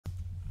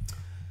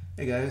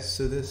Hey guys,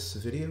 so this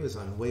video is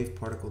on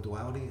wave-particle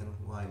duality and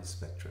line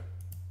spectra.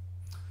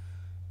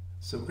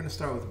 So we're going to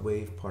start with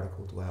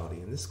wave-particle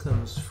duality, and this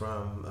comes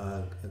from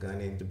a guy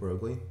named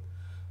Broglie,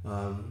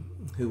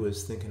 who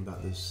was thinking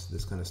about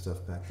this kind of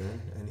stuff back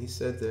then. And he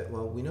said that,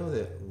 well, we know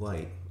that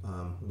light,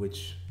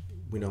 which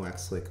we know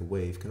acts like a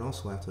wave, can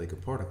also act like a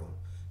particle,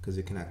 because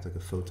it can act like a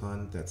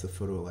photon, that's a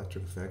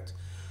photoelectric effect,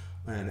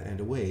 and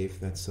a wave,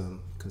 that's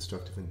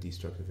constructive and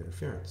destructive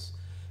interference.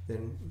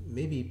 Then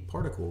maybe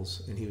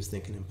particles, and he was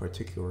thinking in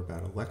particular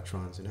about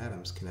electrons and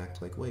atoms, can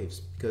act like waves,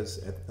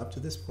 because up to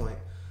this point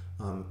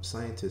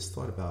scientists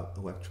thought about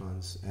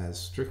electrons as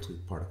strictly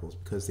particles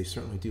because they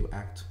certainly do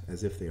act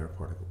as if they are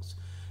particles.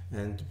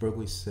 And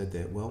Broglie said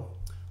that, well,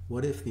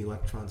 what if the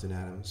electrons and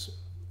atoms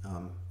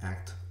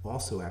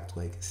also act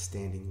like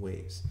standing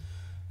waves?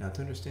 Now,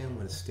 to understand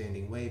what a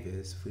standing wave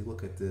is, if we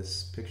look at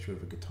this picture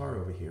of a guitar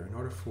over here, in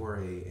order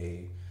for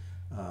a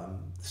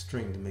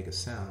string to make a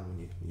sound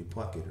when you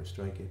pluck it or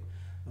strike it,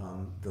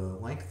 the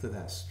length of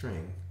that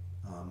string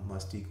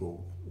must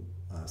equal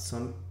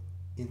some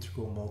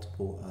integral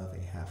multiple of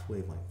a half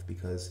wavelength,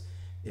 because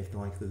if the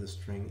length of the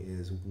string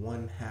is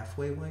 1/2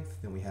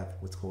 wavelength, then we have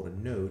what's called a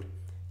node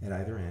at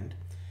either end,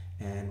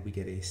 and we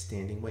get a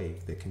standing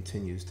wave that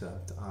continues to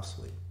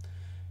oscillate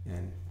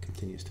and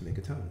continues to make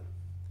a tone.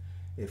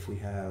 If we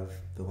have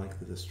the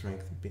length of the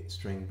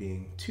string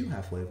being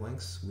 2/2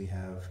 wavelengths, we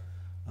have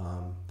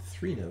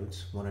 3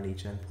 nodes, one on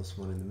each end plus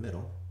one in the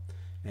middle,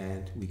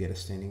 and we get a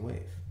standing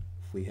wave.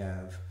 If we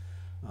have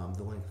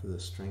the length of the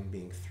string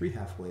being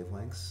 3/2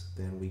 wavelengths,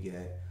 then we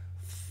get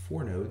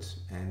 4 nodes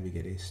and we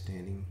get a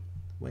standing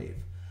wave.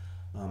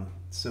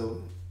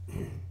 So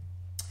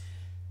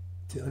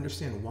to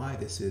understand why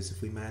this is,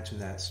 if we imagine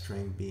that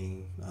string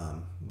being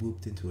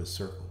looped into a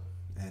circle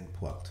and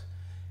plucked,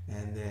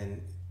 and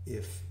then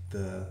if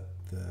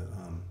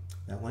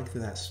that length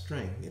of that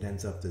string, it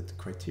ends up that the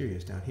criteria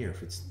is down here.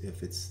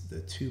 If it's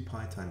the 2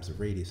 pi times the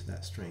radius of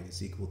that string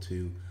is equal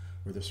to,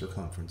 or the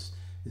circumference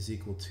is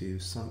equal to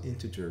some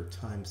integer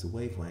times the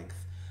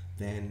wavelength,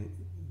 then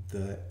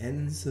the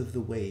ends of the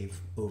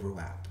wave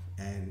overlap,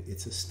 and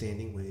it's a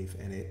standing wave,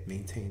 and it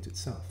maintains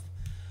itself.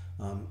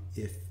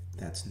 If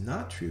that's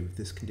not true, if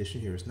this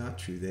condition here is not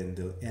true, then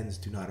the ends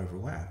do not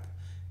overlap,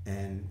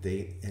 and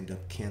they end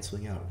up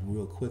canceling out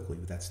real quickly.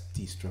 That's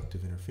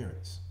destructive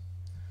interference.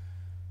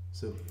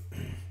 So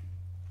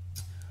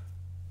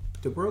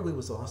Broglie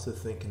was also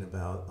thinking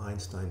about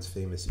Einstein's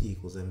famous E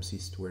equals mc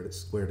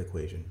squared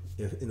equation.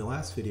 In the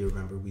last video,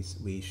 remember,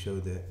 we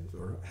showed that,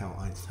 or how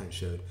Einstein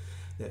showed,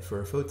 that for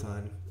a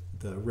photon,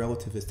 the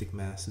relativistic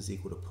mass is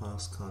equal to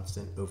Planck's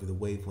constant over the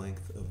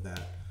wavelength of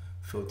that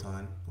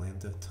photon,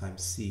 lambda,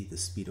 times c, the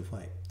speed of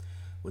light.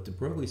 What de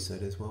Broglie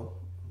said is, well,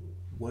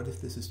 what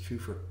if this is true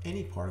for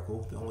any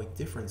particle, the only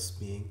difference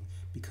being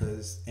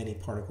because any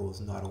particle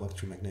is not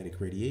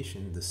electromagnetic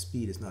radiation, the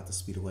speed is not the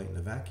speed of light in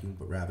a vacuum,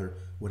 but rather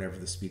whatever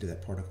the speed of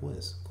that particle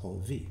is,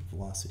 called v,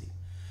 velocity.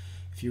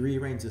 If you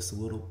rearrange this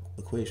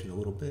equation a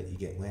little bit, you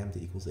get lambda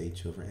equals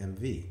h over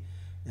mv.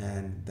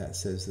 And that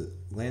says that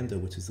lambda,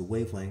 which is the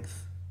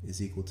wavelength,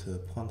 is equal to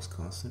Planck's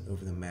constant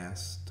over the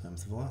mass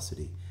times the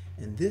velocity.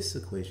 And this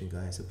equation,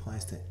 guys,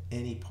 applies to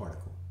any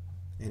particle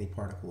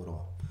at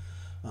all.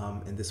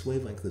 And this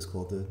wavelength is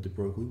called the de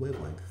Broglie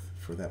wavelength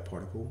for that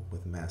particle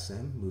with mass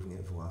m moving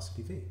at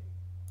velocity v.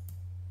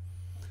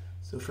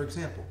 So for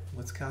example,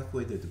 let's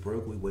calculate the de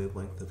Broglie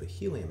wavelength of a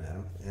helium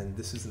atom, and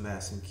this is the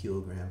mass in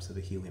kilograms of a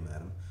helium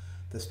atom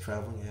that's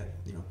traveling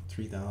at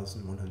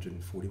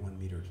 3,141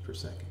 meters per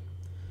second.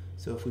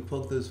 So if we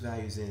plug those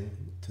values in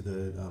to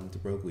the de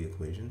Broglie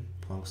equation,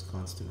 Planck's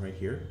constant right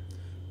here,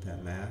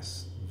 that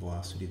mass,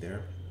 velocity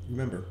there,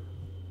 remember,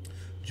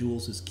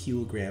 joules is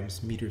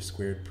kilograms meters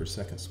squared per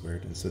second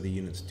squared, and so the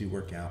units do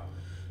work out.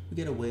 We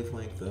get a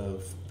wavelength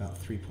of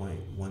about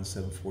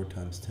 3.174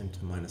 times 10 to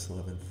the minus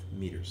 11th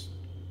meters.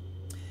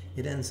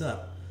 It ends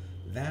up,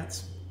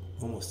 that's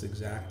almost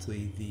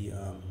exactly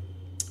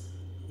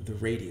the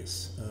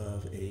radius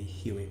of a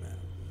helium atom.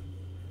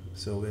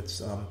 So it's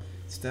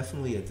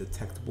definitely a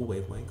detectable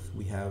wavelength.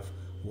 We have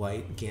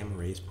light, gamma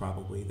rays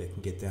probably, that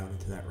can get down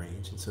into that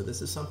range, and so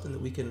this is something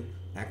that we can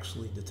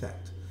actually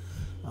detect.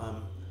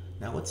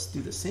 Now let's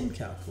do the same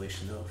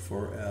calculation though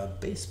for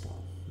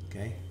baseball,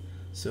 okay?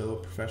 So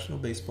professional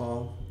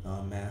baseball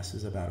mass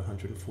is about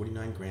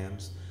 149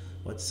 grams.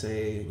 Let's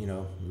say,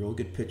 a real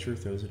good pitcher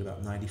throws it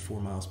about 94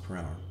 miles per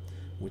hour,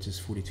 which is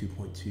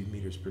 42.2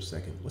 meters per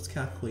second. Let's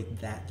calculate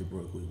that de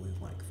Broglie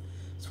wavelength.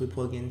 So we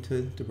plug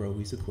into de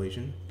Broglie's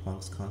equation,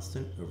 Planck's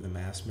constant over the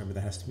mass, remember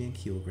that has to be in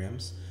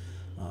kilograms,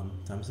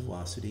 times the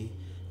velocity,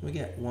 and we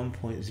get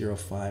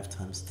 1.05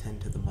 times 10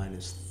 to the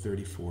minus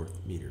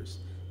 34th meters.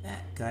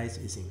 That, guys,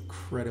 is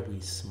incredibly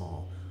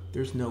small.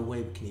 There's no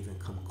way we can even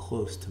come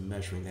close to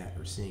measuring that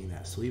or seeing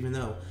that. So even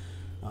though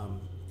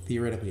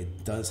theoretically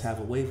it does have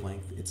a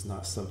wavelength, it's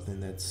not something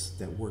that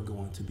we're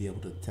going to be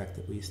able to detect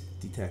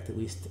at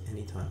least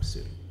anytime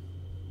soon.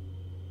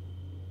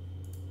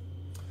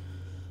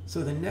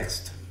 So the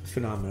next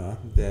phenomena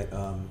that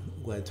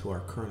led to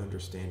our current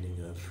understanding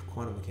of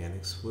quantum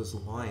mechanics was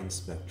line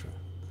spectra.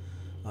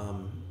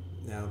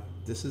 Now,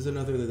 this is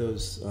another of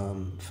those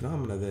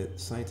phenomena that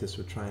scientists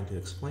were trying to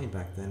explain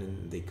back then,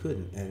 and they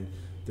couldn't. And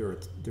their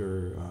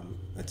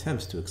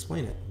attempts to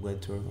explain it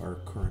led to our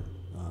current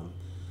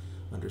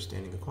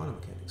understanding of quantum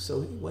mechanics.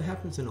 So what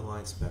happens in a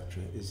line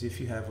spectra is if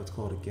you have what's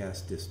called a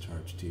gas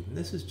discharge tube, and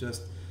this is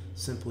just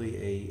simply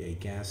a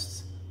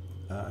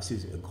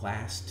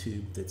glass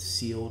tube that's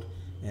sealed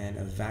and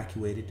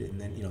evacuated,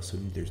 and then so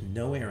there's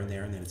no air in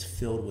there, and then it's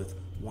filled with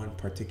one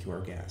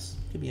particular gas.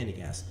 It could be any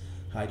gas: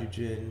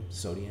 hydrogen,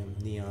 sodium,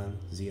 neon,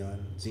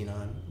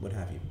 xenon, what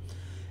have you.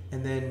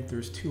 And then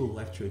there's two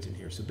electrodes in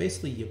here. So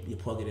basically you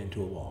plug it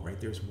into a wall, right?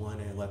 There's one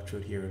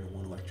electrode here and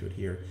one electrode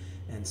here.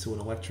 And so an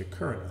electric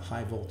current, a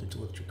high voltage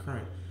electric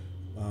current,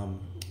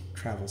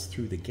 travels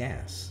through the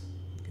gas.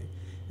 Okay?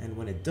 And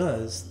when it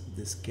does,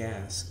 this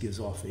gas gives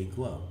off a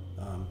glow.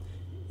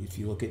 If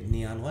you look at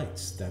neon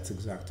lights, that's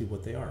exactly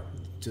what they are.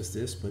 Just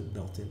this, but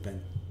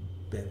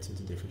bent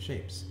into different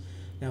shapes.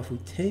 Now if we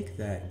take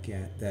that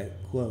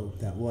glow,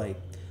 that light,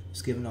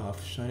 it's given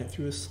off, shine it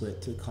through a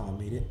slit to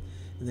collimate it,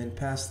 and then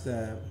pass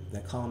that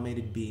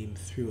collimated beam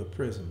through a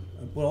prism.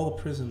 What all a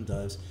prism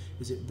does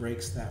is it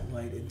breaks that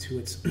light into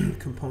its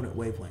component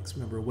wavelengths.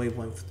 Remember, a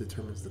wavelength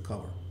determines the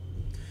color.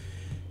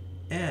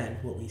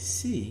 And what we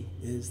see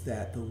is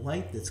that the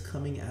light that's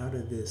coming out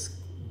of this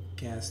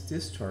gas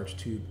discharge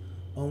tube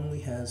only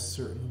has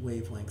certain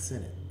wavelengths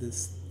in it.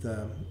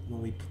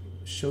 When we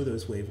show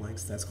those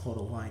wavelengths, that's called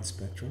a line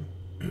spectrum.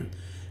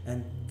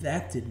 And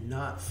that did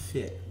not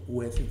fit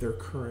with their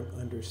current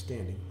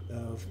understanding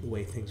of the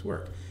way things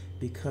work,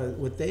 because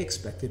what they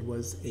expected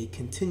was a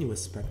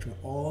continuous spectrum,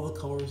 all the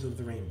colors of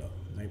the rainbow,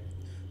 right?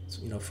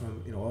 So,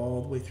 from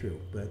all the way through,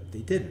 but they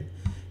didn't.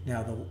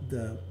 Now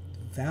the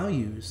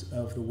values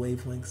of the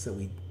wavelengths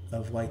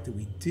of light that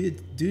we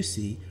do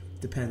see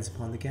depends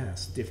upon the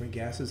gas. Different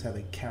gases have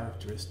a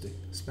characteristic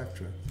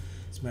spectra.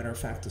 As a matter of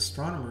fact,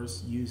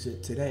 astronomers use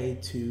it today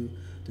to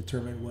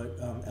determine what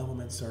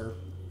elements are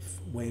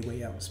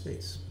way out in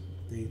space.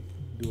 They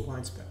do a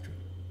line spectrum.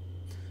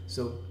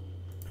 So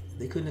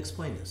they couldn't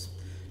explain this.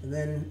 And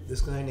then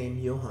this guy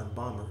named Johann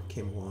Bohmer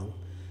came along,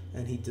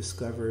 and he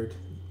discovered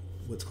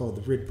what's called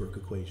the Rydberg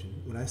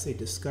Equation. When I say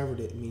discovered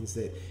it, it means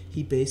that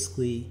he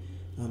basically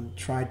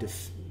tried to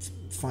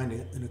find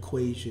an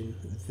equation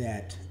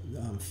that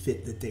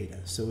fit the data.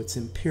 So it's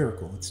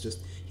empirical. It's just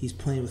he's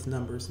playing with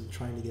numbers and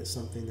trying to get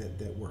something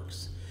that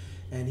works.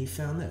 And he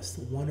found this: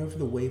 1 over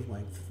the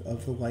wavelength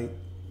of the light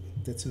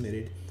that's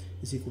emitted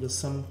is equal to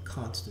some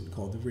constant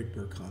called the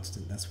Rydberg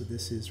constant. That's what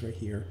this is right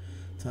here,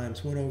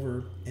 times 1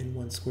 over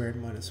n1 squared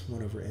minus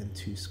 1 over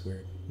n2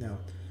 squared. Now,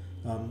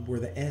 where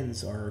the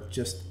n's are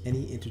just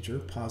any integer,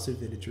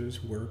 positive integers,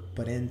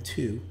 but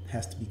n2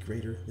 has to be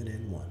greater than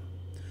n1.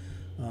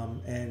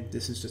 And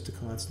this is just a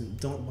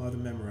constant. Don't bother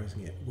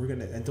memorizing it.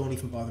 And don't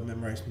even bother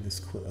memorizing this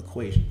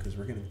equation, because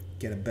we're gonna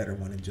get a better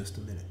one in just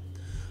a minute.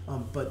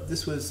 But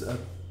this was a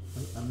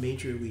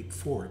major leap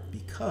forward,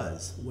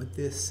 because what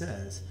this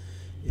does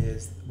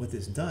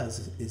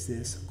is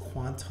this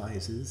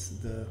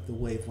quantizes the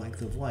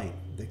wavelength of light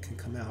that can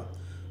come out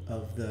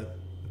of the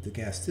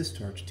gas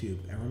discharge tube.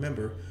 And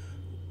remember,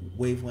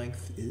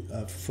 wavelength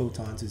of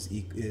photons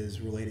is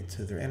related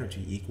to their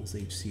energy, equals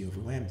hc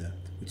over lambda,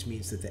 which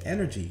means that the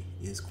energy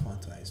is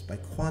quantized. By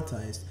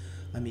quantized,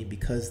 I mean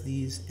because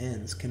these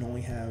n's can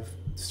only have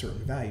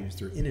certain values.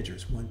 They're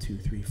integers, 1, 2,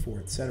 3, 4,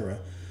 etc.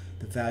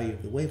 The value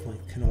of the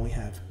wavelength can only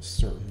have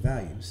certain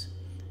values.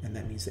 And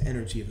that means the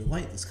energy of the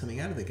light that's coming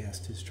out of the gas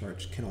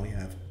discharge can only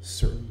have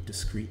certain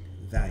discrete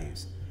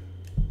values.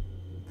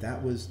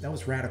 That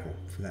was radical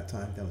for that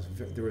time.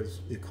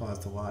 It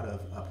caused a lot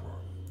of uproar.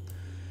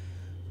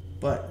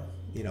 But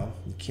you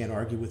can't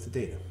argue with the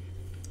data.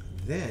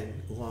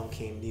 Then along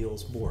came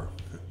Niels Bohr,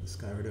 this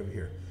guy right over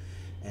here,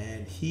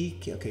 and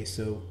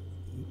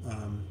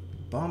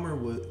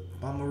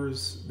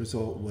Bohmer's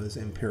result was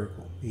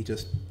empirical. He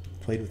just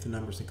played with the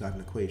numbers and got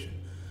an equation.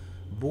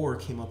 Bohr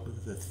came up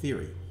with a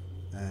theory.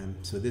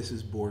 So this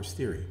is Bohr's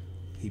theory.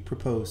 He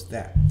proposed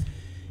that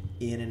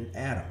in an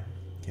atom,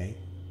 okay,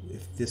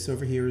 if this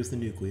over here is the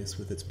nucleus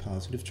with its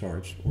positive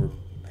charge, or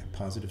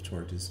positive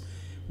charges,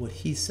 what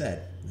he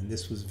said, and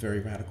this was very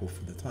radical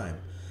for the time,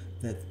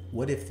 that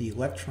what if the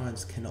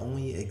electrons can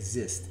only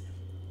exist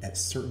at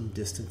certain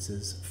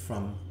distances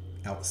from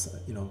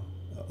outside,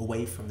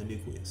 away from the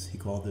nucleus. He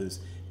called those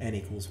n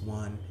equals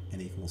 1,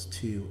 n equals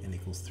 2, n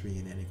equals 3,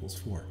 and n equals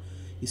 4.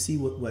 You see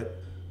what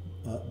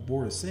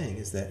Bohr is saying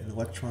is that an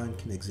electron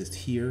can exist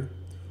here,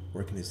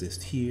 or it can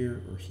exist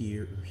here, or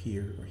here, or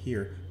here, or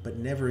here, but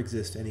never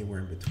exist anywhere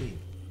in between.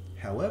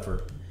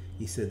 However,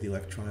 he said the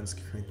electrons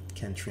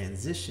can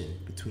transition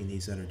between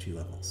these energy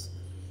levels.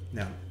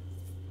 Now,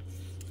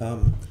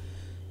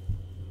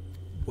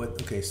 what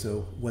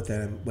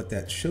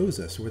that shows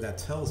us, or what that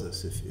tells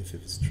us, if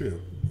it's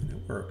true and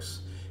it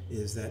works,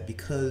 is that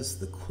because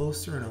the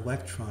closer an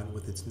electron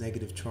with its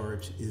negative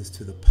charge is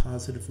to the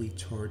positively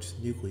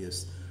charged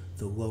nucleus,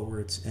 the lower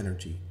its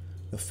energy.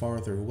 The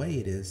farther away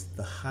it is,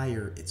 the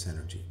higher its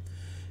energy.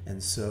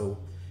 And so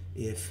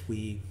if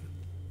an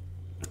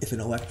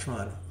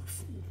electron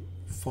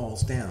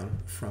falls down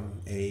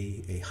from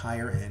a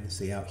higher n,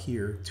 say out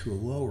here, to a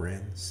lower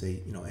n,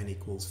 say n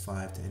equals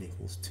 5 to n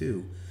equals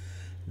 2,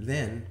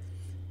 then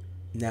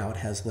now it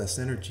has less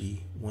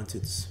energy once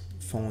it's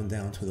fallen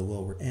down to the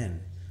lower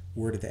n.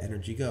 Where did the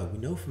energy go? We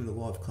know from the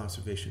law of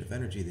conservation of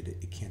energy that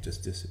it can't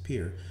just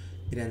disappear.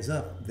 It ends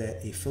up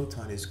that a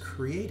photon is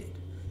created.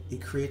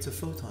 It creates a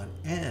photon,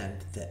 and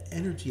the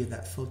energy of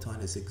that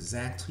photon is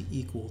exactly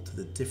equal to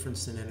the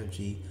difference in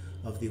energy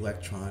of the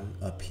electron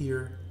up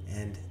here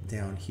and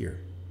down here.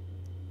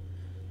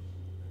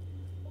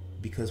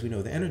 Because we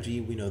know the energy,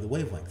 we know the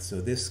wavelength.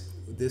 So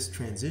this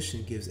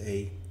transition gives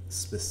a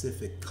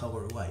specific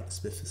color light,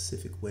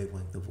 specific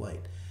wavelength of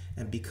light.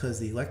 And because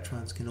the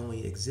electrons can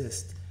only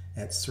exist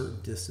at certain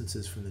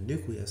distances from the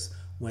nucleus,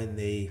 when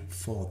they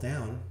fall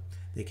down,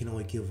 they can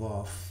only give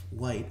off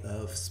light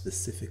of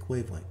specific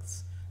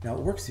wavelengths. Now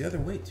it works the other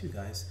way too,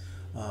 guys.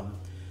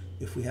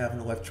 If we have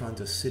an electron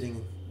just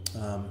sitting,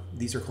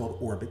 these are called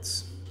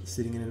orbits,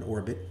 sitting in an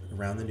orbit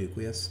around the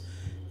nucleus,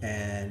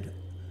 and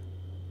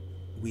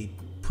we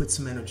put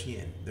some energy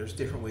in. There's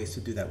different ways to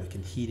do that. We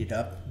can heat it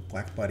up,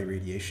 black body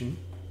radiation,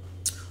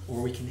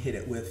 or we can hit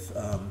it with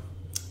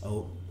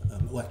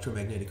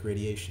electromagnetic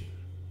radiation.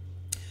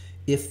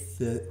 If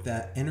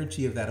that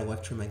energy of that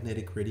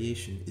electromagnetic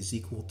radiation is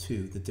equal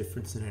to the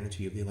difference in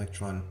energy of the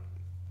electron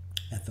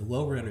at the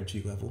lower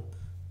energy level,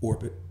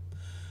 orbit,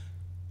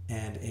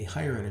 and a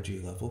higher energy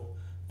level,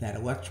 that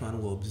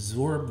electron will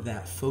absorb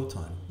that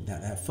photon.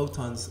 That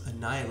photon's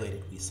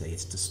annihilated, we say.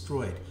 It's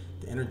destroyed.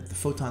 The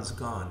photon's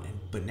gone,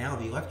 but now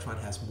the electron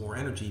has more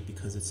energy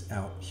because it's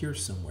out here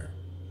somewhere.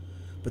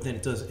 But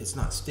then it's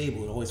not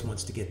stable. It always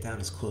wants to get down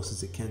as close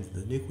as it can to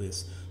the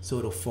nucleus, so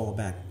it'll fall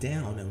back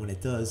down, and when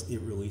it does,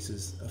 it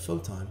releases a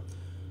photon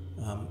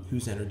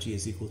whose energy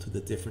is equal to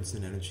the difference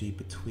in energy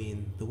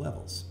between the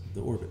levels,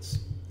 the orbits.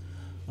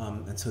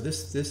 And so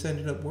this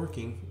ended up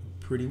working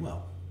pretty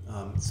well.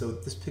 So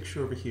this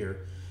picture over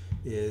here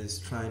is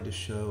trying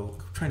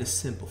to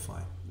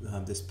simplify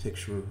this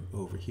picture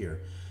over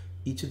here.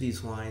 Each of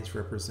these lines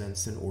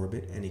represents an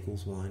orbit, n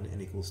equals 1,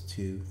 n equals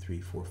 2,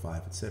 3, 4,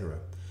 5, etc.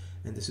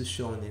 And this is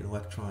showing an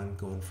electron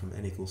going from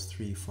n equals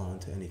 3 falling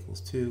to n equals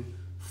 2,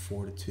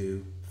 4 to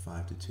 2,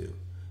 5 to 2.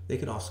 They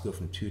could also go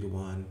from 2 to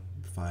 1,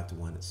 5 to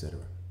 1, etc.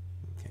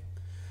 Okay.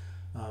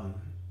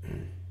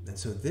 And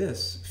so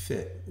this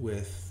fit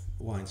with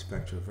line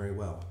spectra very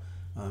well.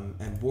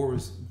 And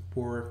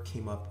Bohr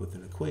came up with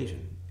an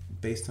equation.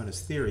 Based on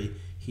his theory,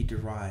 he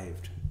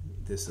derived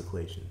this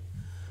equation.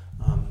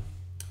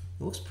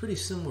 It looks pretty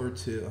similar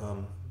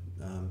to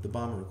the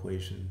Bohr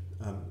equation,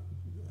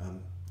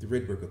 the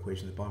Rydberg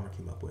equation that Bohr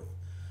came up with.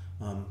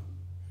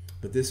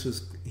 But this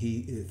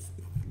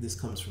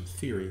comes from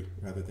theory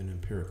rather than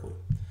empirically.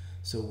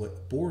 So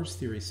what Bohr's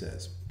theory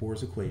says,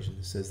 Bohr's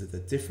equation says that the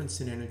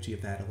difference in energy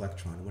of that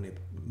electron when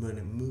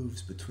it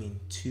moves between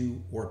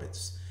two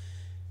orbits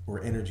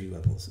or energy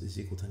levels is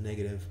equal to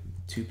negative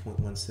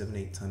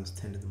 2.178 times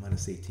 10 to the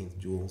minus 18th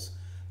joules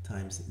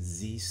times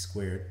z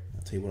squared.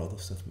 I'll tell you what all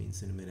this stuff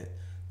means in a minute.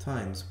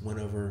 Times 1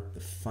 over the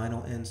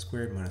final n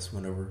squared minus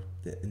 1 over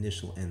the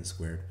initial n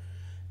squared.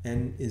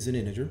 N is an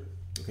integer.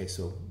 Okay,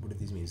 so what do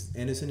these mean?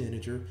 N is an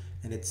integer,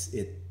 and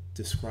it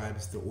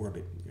describes the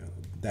orbit.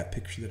 That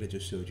picture that I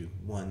just showed you: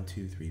 1,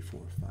 2, 3,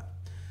 4, 5,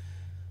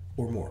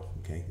 or more.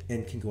 Okay,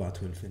 n can go out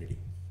to infinity.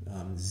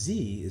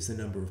 Z is the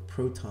number of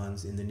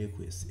protons in the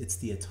nucleus. It's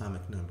the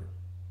atomic number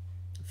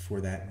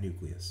for that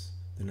nucleus,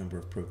 the number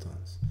of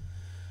protons.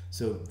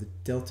 So the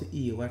delta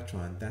E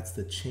electron, that's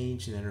the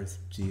change in energy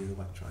of the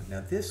electron.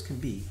 Now this can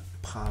be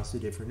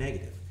positive or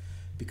negative,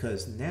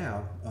 because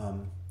now,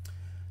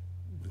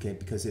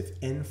 because if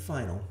n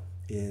final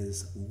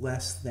is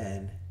less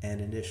than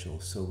n initial,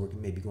 so we're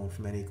maybe going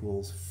from n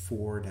equals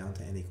 4 down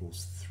to n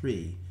equals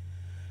 3,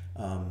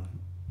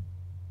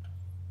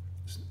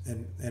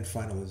 and n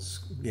final is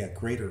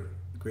greater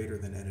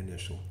than n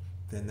initial,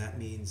 then that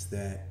means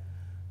that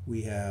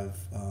we have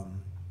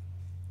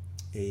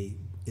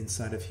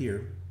inside of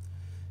here,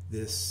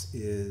 this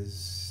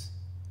is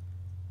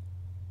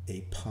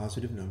a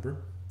positive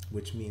number,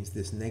 which means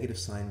this negative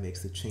sign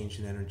makes the change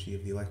in energy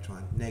of the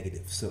electron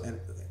negative. So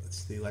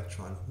the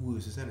electron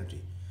loses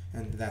energy,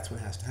 and that's what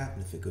has to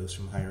happen if it goes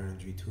from higher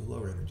energy to a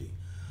lower energy.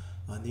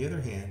 On the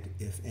other hand,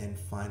 if n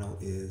final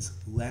is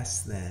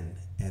less than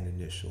n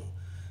initial,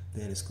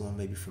 then it's going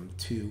maybe from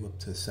 2 up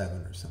to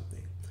 7 or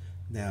something.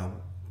 Now,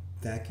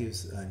 that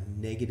gives a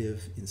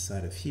negative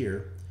inside of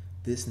here.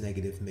 This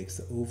negative makes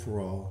the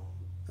overall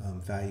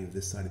value of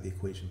this side of the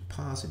equation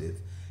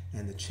positive,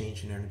 and the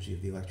change in energy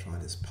of the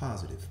electron is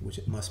positive, which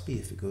it must be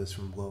if it goes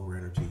from lower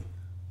energy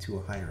to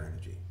a higher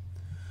energy.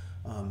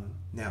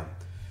 Now,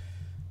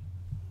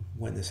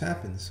 when this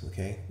happens,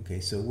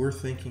 so we're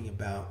thinking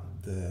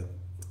about the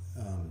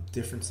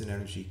difference in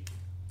energy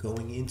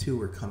going into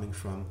or coming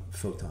from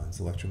photons,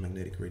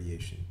 electromagnetic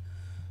radiation.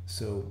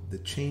 So the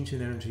change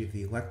in energy of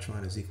the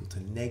electron is equal to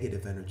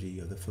negative energy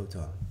of the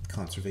photon,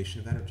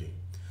 conservation of energy.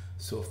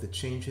 So if the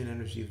change in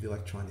energy of the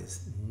electron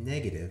is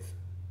negative,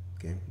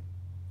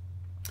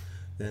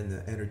 then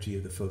the energy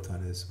of the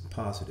photon is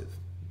positive.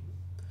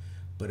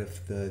 But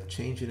if the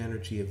change in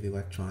energy of the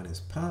electron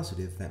is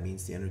positive, that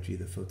means the energy of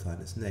the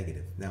photon is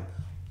negative. Now,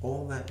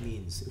 all that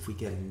means, if we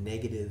get a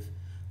negative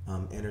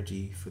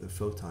energy for the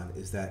photon,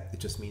 is that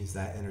it just means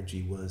that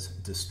energy was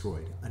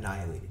destroyed,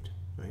 annihilated,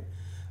 right?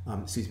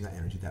 Excuse me, not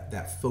energy,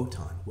 that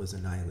photon was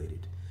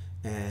annihilated.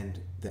 And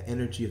the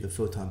energy of the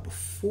photon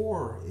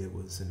before it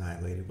was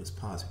annihilated was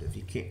positive.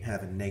 You can't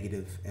have a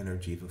negative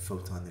energy of a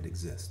photon that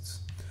exists.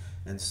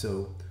 And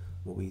so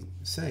what we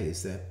say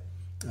is that,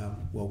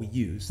 well, we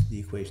use the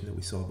equation that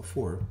we saw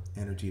before.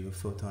 Energy of a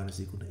photon is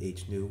equal to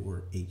h nu,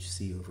 or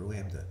hc over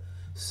lambda.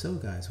 So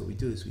guys, what we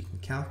do is we can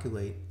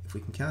calculate, if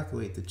we can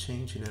calculate the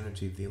change in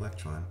energy of the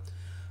electron,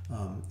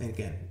 and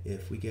again,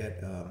 if we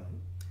get,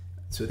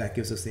 so that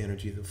gives us the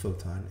energy of the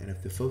photon, and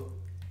if the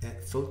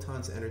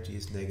photon's energy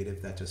is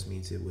negative, that just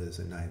means it was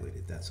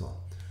annihilated, that's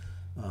all.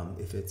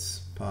 If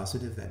it's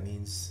positive, that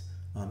means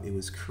it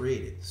was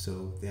created.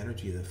 So the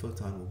energy of the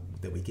photon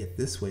that we get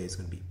this way is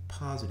going to be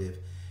positive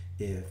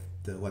if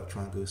the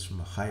electron goes from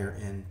a higher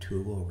end to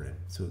a lower end.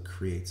 So it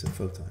creates a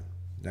photon.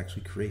 It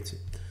actually creates it.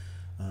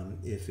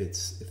 If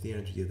the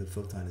energy of the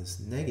photon is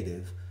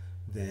negative,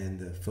 then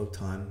the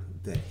photon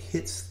that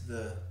hits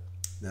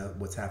now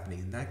what's happening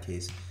in that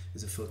case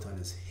is the photon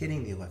is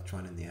hitting the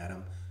electron in the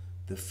atom.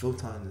 The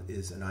photon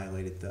is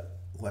annihilated, the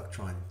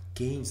electron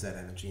gains that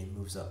energy and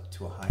moves up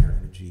to a higher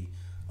energy,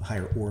 a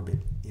higher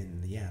orbit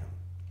in the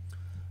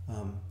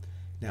atom.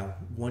 Now,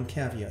 one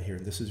caveat here,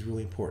 and this is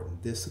really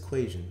important. This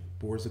equation,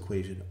 Bohr's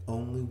equation,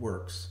 only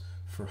works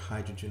for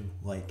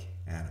hydrogen-like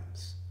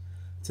atoms.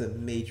 It's a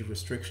major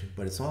restriction,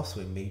 but it's also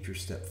a major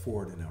step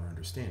forward in our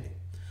understanding.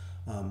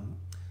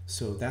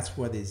 So that's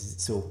what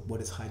what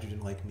does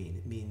hydrogen-like mean?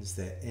 It means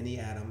that any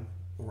atom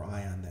or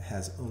ion that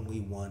has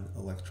only one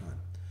electron.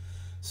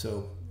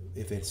 So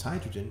if it's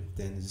hydrogen,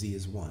 then Z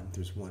is 1.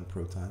 There's one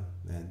proton,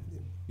 and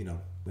we don't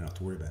have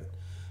to worry about it.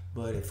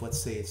 But if, let's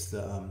say, it's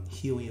the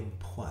helium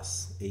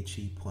plus,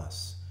 He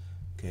plus,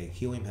 okay,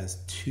 helium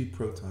has 2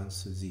 protons,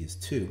 so Z is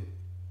 2.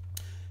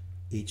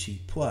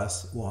 He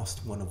plus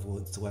lost one of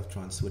its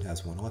electrons, so it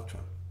has 1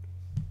 electron.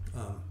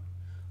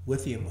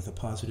 Lithium with a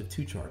positive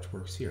 2 charge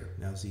works here.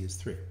 Now Z is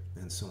 3,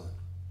 and so on.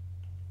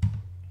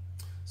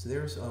 So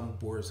there's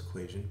Bohr's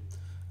equation.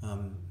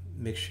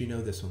 Make sure you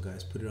know this one,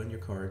 guys. Put it on your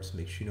cards.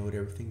 Make sure you know what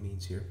everything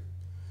means here.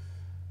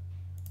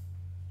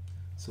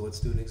 So let's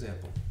do an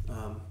example.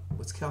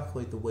 Let's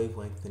calculate the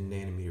wavelength in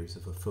nanometers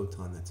of a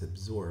photon that's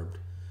absorbed.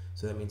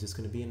 So that means it's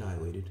going to be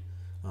annihilated,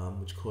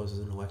 which causes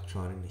an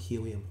electron in the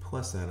helium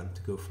plus atom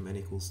to go from n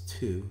equals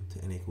 2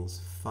 to n equals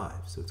 5.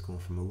 So it's going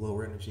from a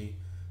lower energy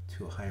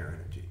to a higher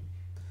energy.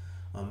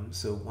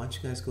 So why don't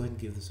you guys go ahead and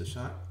give this a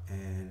shot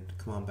and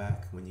come on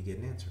back when you get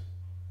an answer.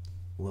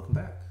 Welcome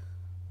back.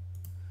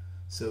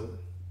 So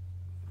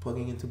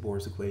plugging into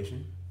Bohr's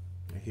equation,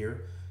 right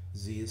here,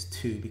 Z is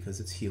 2 because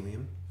it's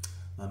helium,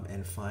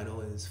 and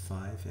final is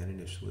 5 and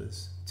initial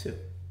is 2.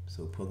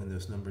 So plugging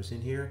those numbers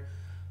in here,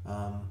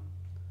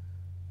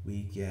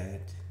 we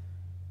get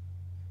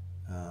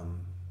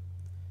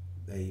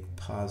a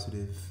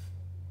positive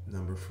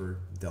number for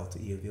delta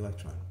E of the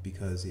electron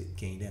because it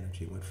gained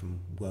energy. It went from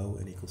low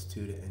n equals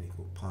 2 to n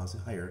equals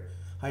positive, higher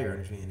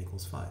energy, n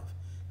equals 5.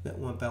 That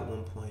went about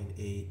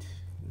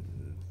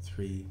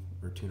 1.83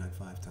 or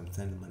 295 times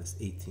 10 to the minus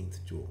 18th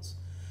joules.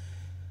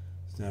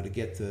 So now to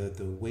get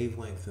the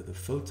wavelength of the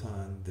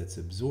photon that's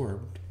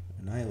absorbed,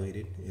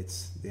 annihilated,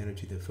 the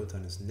energy of the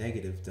photon is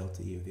negative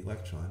delta E of the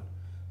electron.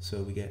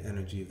 So we get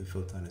energy of the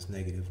photon is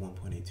negative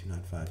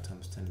 1.8295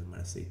 times 10 to the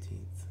minus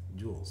 18th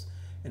joules.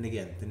 And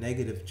again, the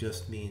negative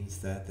just means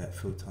that that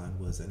photon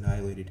was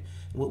annihilated.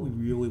 And what we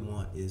really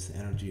want is the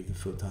energy of the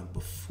photon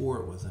before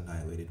it was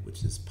annihilated,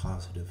 which is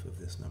positive of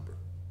this number.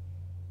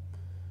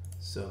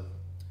 So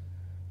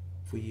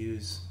if we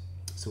use,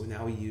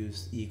 now we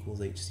use E equals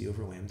hc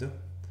over lambda,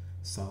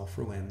 solve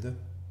for lambda.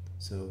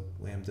 So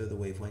lambda, the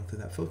wavelength of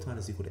that photon,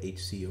 is equal to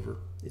hc over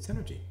its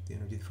energy, the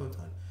energy of the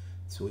photon.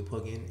 So we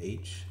plug in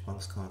h,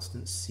 Planck's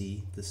constant,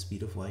 c, the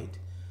speed of light,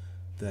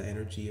 the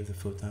energy of the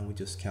photon we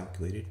just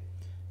calculated,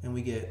 and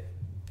we get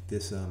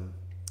this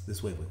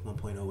this wavelength,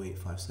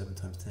 1.0857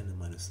 times 10 to the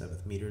minus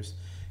 7th meters,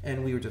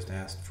 and we were just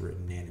asked for it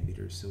in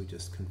nanometers, so we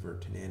just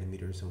convert to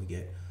nanometers, and we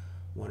get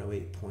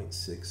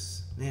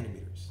 108.6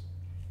 nanometers.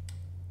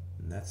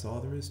 And that's all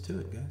there is to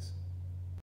it, guys.